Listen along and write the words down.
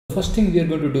First thing we are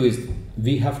going to do is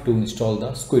we have to install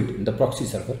the Squid, the proxy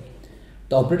server.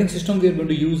 The operating system we are going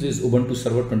to use is Ubuntu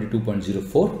Server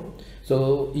 22.04.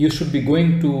 So you should be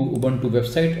going to Ubuntu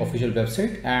website, official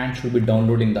website, and should be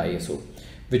downloading the ISO,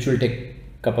 which will take a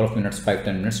couple of minutes, 5-10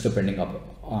 minutes, depending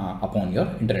upon your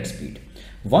internet speed.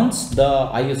 Once the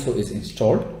ISO is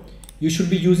installed, you should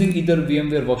be using either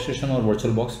VMware Workstation or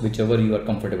VirtualBox, whichever you are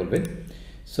comfortable with.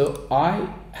 So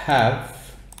I have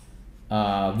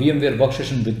VMware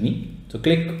Workstation with me. So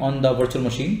click on the virtual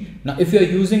machine. Now if you are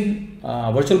using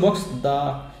VirtualBox,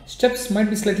 the steps might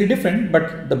be slightly different,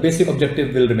 but the basic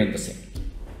objective will remain the same.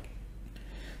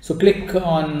 So click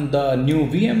on the new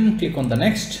VM, click on the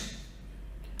next,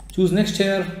 choose next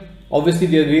here. Obviously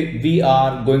we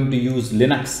are going to use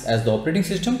Linux as the operating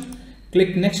system.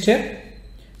 Click next here,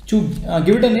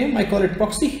 give it a name, I call it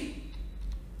proxy,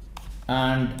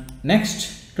 and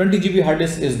next. 20 GB hard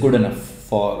disk is good enough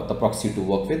for the proxy to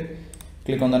work with.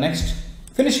 Click on the next,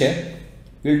 finish here.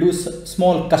 We'll do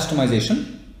small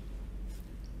customization.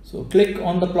 So click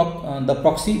on the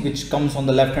proxy which comes on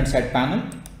the left hand side panel,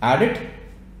 add it.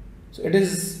 So it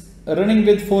is running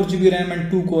with 4 GB RAM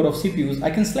and 2 core of CPUs. I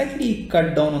can slightly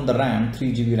cut down on the RAM,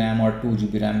 3 GB RAM or 2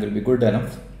 GB RAM will be good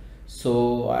enough.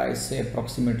 So I say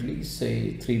approximately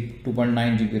say 2.9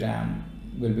 GB RAM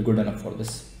will be good enough for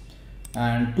this.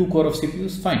 And 2 core of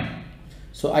CPUs, fine.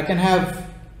 So I can have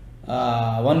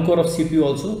 1 core of CPU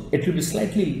also. It will be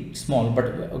slightly small, but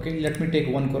okay, let me take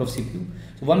 1 core of CPU.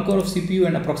 So 1 core of CPU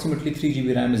and approximately 3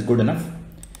 GB RAM is good enough.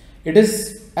 It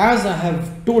is, as I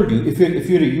have told you, if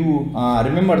you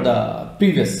remember the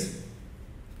previous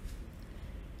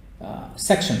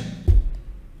section,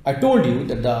 I told you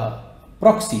that the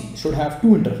proxy should have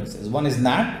two interfaces. One is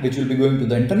NAT, which will be going to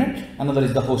the internet, another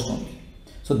is the host only.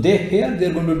 So here they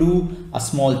are going to do a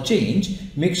small change.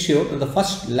 Make sure that the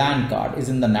first LAN card is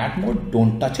in the NAT mode.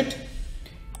 Don't touch it.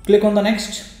 Click on the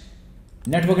next.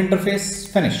 Network interface,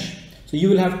 finish. So you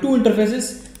will have two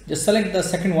interfaces. Just select the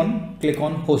second one. Click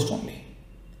on host only.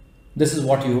 This is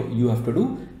what you have to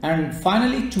do. And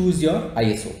finally choose your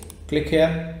ISO. Click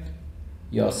here.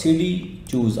 Your CD,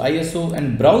 choose ISO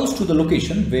and browse to the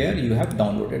location where you have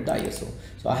downloaded the ISO.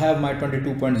 So I have my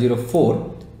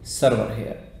 22.04 server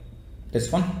here. This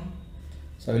one,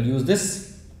 so I will use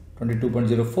this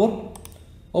 22.04,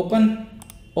 open,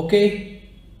 okay,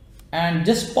 and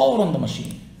just power on the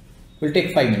machine. Will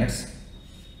take 5 minutes.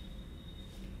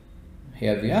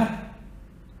 Here we are.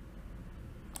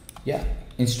 Yeah,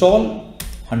 install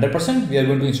 100%. We are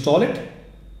going to install it,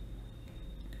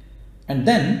 and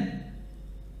then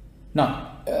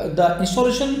now the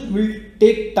installation will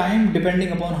take time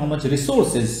depending upon how much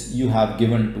resources you have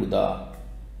given to the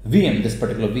VM, this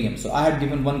particular VM. So I had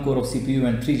given 1 core of CPU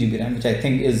and 3 GB RAM, which I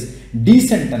think is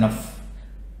decent enough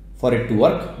for it to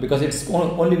work, because it's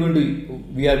only going to,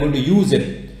 we are going to use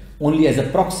it only as a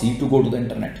proxy to go to the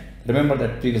internet. Remember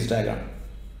that previous diagram.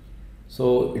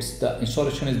 So it's the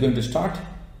installation is going to start.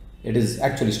 It is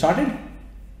actually started.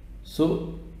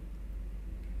 So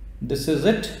this is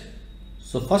it.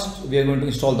 So first we are going to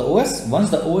install the OS.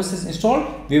 Once the OS is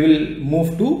installed, we will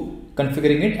move to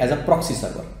configuring it as a proxy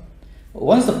server.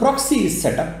 Once the proxy is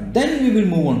set up, then we will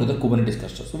move on to the Kubernetes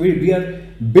cluster. So we are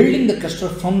building the cluster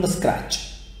from the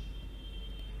scratch.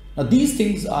 Now these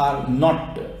things are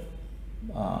not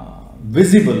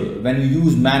visible when you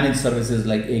use managed services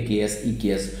like AKS,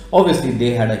 EKS. Obviously they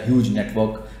had a huge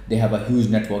network, they have a huge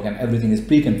network and everything is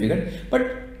pre-configured, but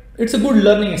it's a good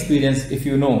learning experience if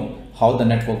you know how the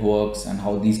network works and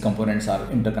how these components are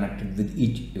interconnected with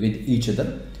each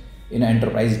other in an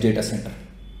enterprise data center.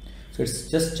 So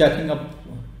it's just starting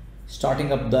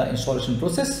up the installation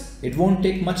process. It won't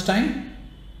take much time.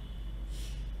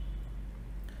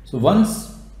 So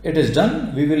once it is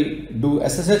done, we will do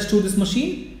SSH to this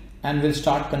machine and we'll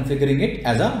start configuring it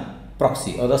as a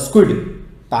proxy, or the Squid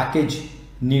package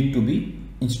need to be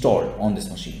installed on this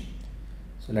machine.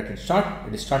 So let it start.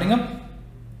 It is starting up.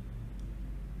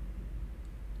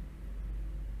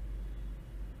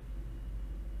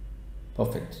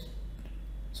 Perfect.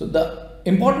 So the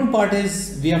important part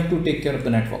is we have to take care of the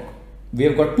network. We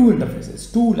have got two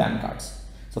interfaces, two LAN cards.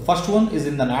 So first one is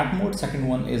in the NAT mode, second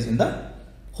one is in the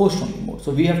host only mode.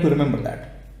 So we have to remember that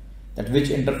which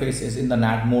interface is in the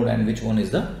NAT mode and which one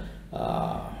is the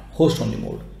host only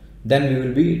mode. Then we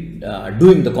will be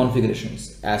doing the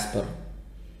configurations as per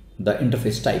the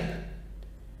interface type.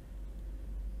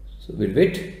 So we'll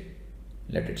wait,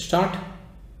 let it start.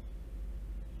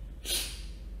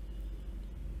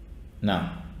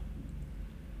 Now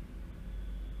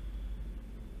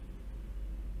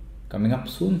coming up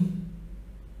soon.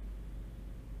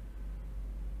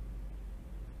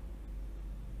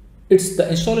 It's the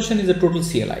installation is a total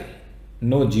CLI,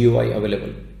 no GUI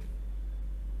available.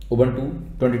 Ubuntu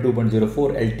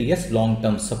 22.04 LTS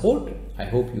long-term support. I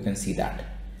hope you can see that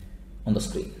on the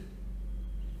screen,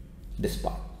 this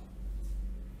part.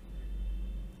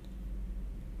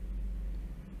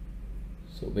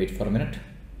 So wait for a minute.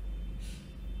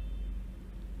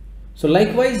 So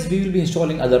likewise, we will be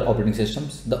installing other operating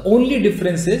systems. The only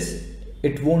difference is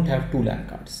it won't have 2 LAN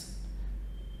cards.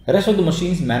 The rest of the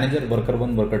machines, manager, worker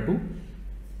 1, worker 2,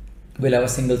 will have a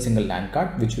single LAN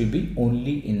card, which will be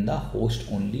only in the host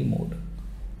only mode.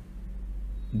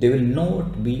 They will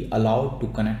not be allowed to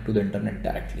connect to the internet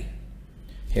directly.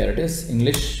 Here it is,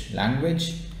 English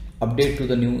language, update to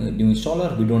the new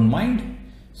installer. We don't mind.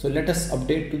 So let us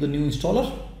update to the new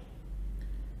installer.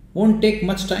 Won't take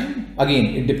much time.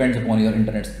 Again, it depends upon your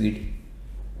internet speed.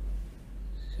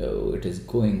 So it is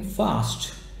going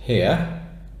fast here.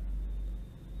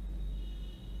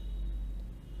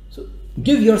 So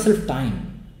give yourself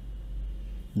time.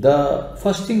 The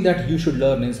first thing that you should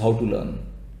learn is how to learn,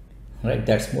 right?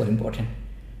 That's more important.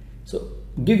 So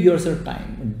give yourself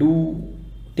time.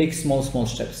 Take small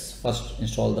steps. First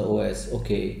install the OS,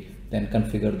 okay. Then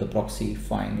configure the proxy,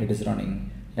 fine, it is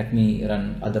running. Let me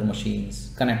run other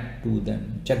machines, connect to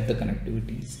them, check the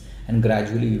connectivities, and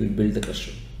gradually we will build the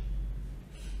cluster.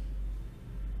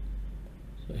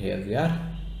 So here we are.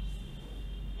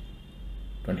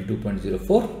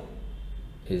 22.04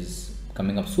 is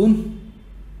coming up soon.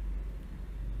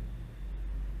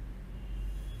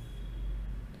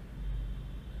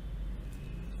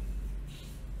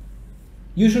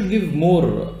 You should give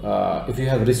more, if you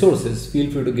have resources, feel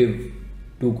free to give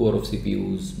 2 core of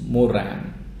CPUs, more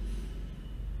RAM.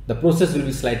 The process will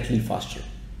be slightly faster.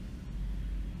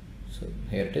 So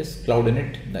here it is, Cloud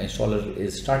Init, the installer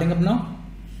is starting up now.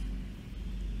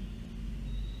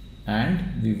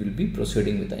 And we will be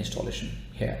proceeding with the installation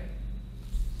here.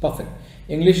 Perfect.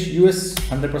 English US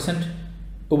 100%.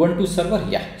 Ubuntu server,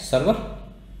 yeah, server,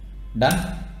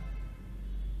 done.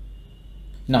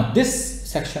 Now this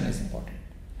section is important.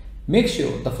 Make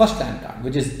sure the first LAN card,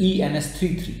 which is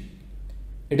ENS33,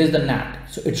 it is the NAT,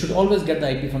 so it should always get the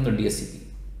IP from the DSCP.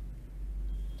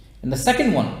 And the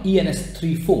second one,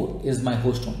 ENS34, is my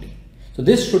host only. So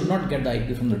this should not get the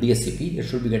IP from the DSCP, it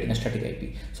should be getting a static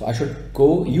IP. So I should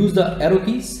go use the arrow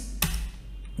keys,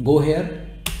 go here,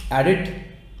 add it,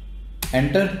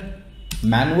 enter,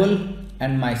 manual,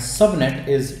 and my subnet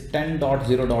is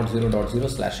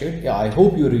 10.0.0.0/8. Yeah, I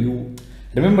hope you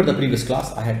remember the previous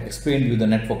class. I had explained you the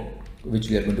network which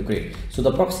we are going to create. So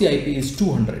the proxy IP is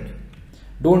 200.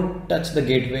 Don't touch the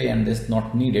gateway, and this is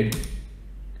not needed.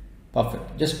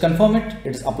 Perfect. Just confirm it.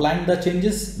 It is applying the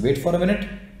changes. Wait for a minute.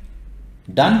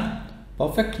 Done.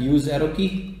 Perfect. Use arrow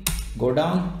key. Go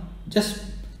down. This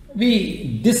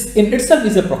in itself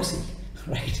is a proxy,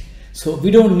 right? So we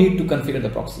don't need to configure the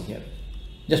proxy here.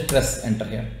 Just press enter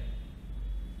here.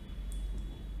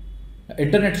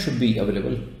 Internet should be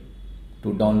available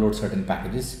to download certain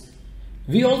packages.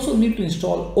 We also need to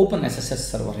install OpenSSH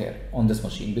server here on this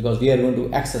machine, because we are going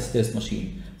to access this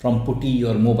machine from PuTTY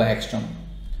or MobiXterm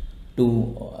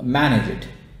to manage it.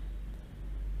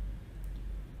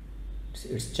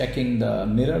 It's checking the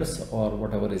mirrors or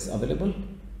whatever is available.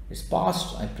 It's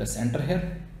passed. I press enter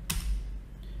here.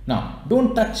 Now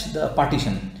don't touch the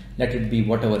partition. Let it be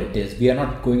whatever it is. We are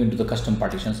not going into the custom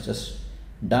partitions. Just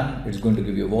done. It's going to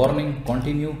give you a warning.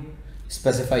 Continue.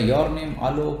 Specify your name,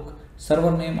 Alok.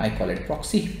 Server name, I call it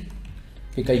proxy.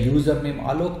 Pick a username,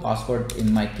 Alok. Password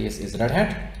in my case is Red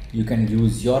Hat. You can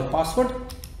use your password.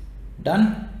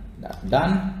 Done.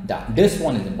 Done. Done. This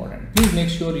one is important. Please make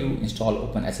sure you install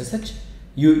OpenSSH.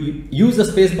 You use the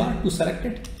space bar to select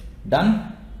it.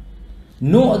 Done.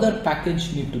 No other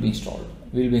package need to be installed.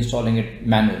 We'll be installing it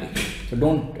manually. So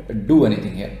don't do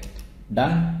anything here.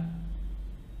 Done.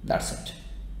 That's it.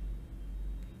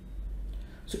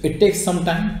 So it takes some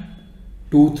time,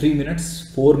 2-3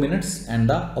 minutes, 4 minutes, and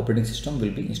the operating system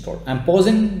will be installed. I'm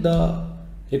pausing the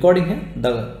recording here.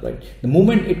 The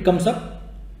moment it comes up,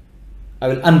 I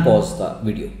will unpause the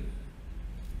video.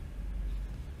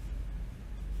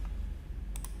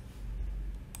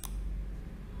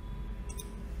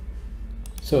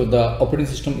 So the operating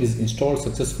system is installed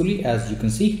successfully. As you can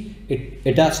see,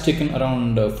 it has taken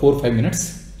around 4 or 5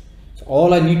 minutes. So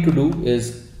all I need to do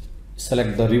is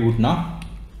select the reboot now,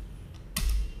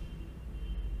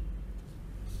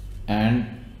 and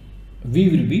we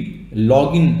will be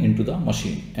logging into the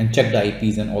machine and check the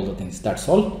IPs and all the things. That's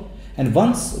all. And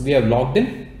once we have logged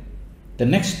in, the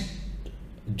next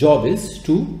job is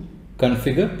to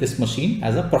configure this machine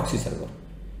as a proxy server.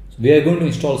 So we are going to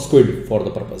install Squid for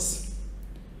the purpose.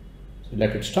 So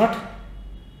let it start.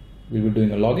 We'll be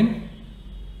doing a login.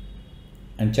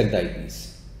 and check the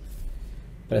IPs.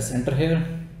 Press enter here.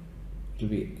 It will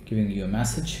be giving you a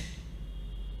message.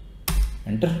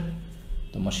 Enter.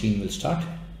 The machine will start.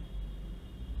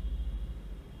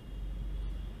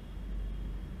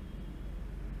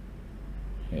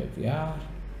 Here we are.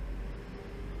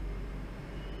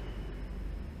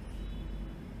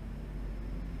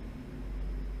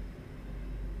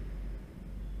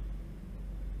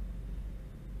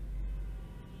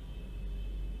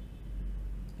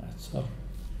 That's all.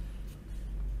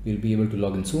 We'll be able to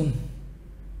log in soon.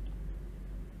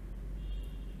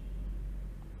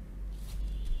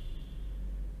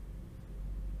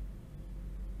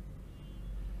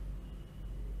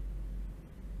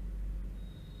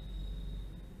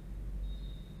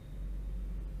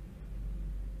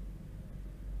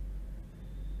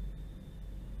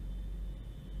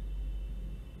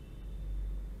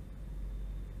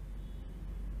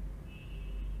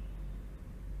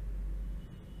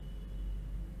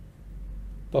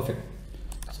 Perfect.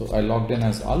 So I logged in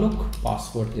as Alok,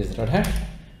 password is Red Hat,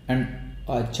 and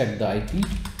I checked the IP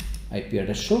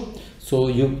address show. So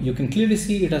you can clearly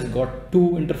see it has got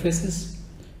two interfaces.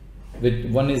 With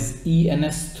one is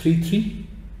ENS33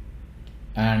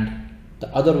 and the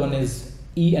other one is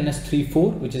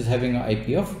ENS34, which is having an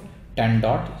IP of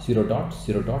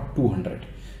 10.0.0.200.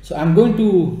 So I'm going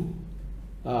to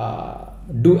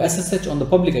do SSH on the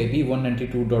public IP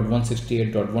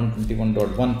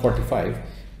 192.168.121.145.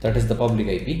 That is the public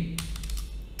IP.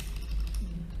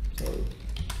 So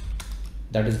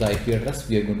that is the IP address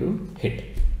we are going to hit.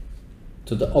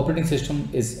 So the operating system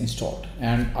is installed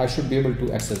and I should be able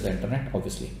to access the internet,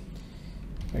 obviously.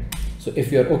 Right. So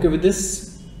if you are okay with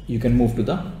this, you can move to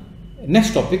the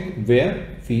next topic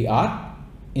where we are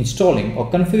installing or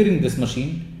configuring this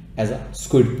machine as a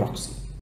Squid proxy.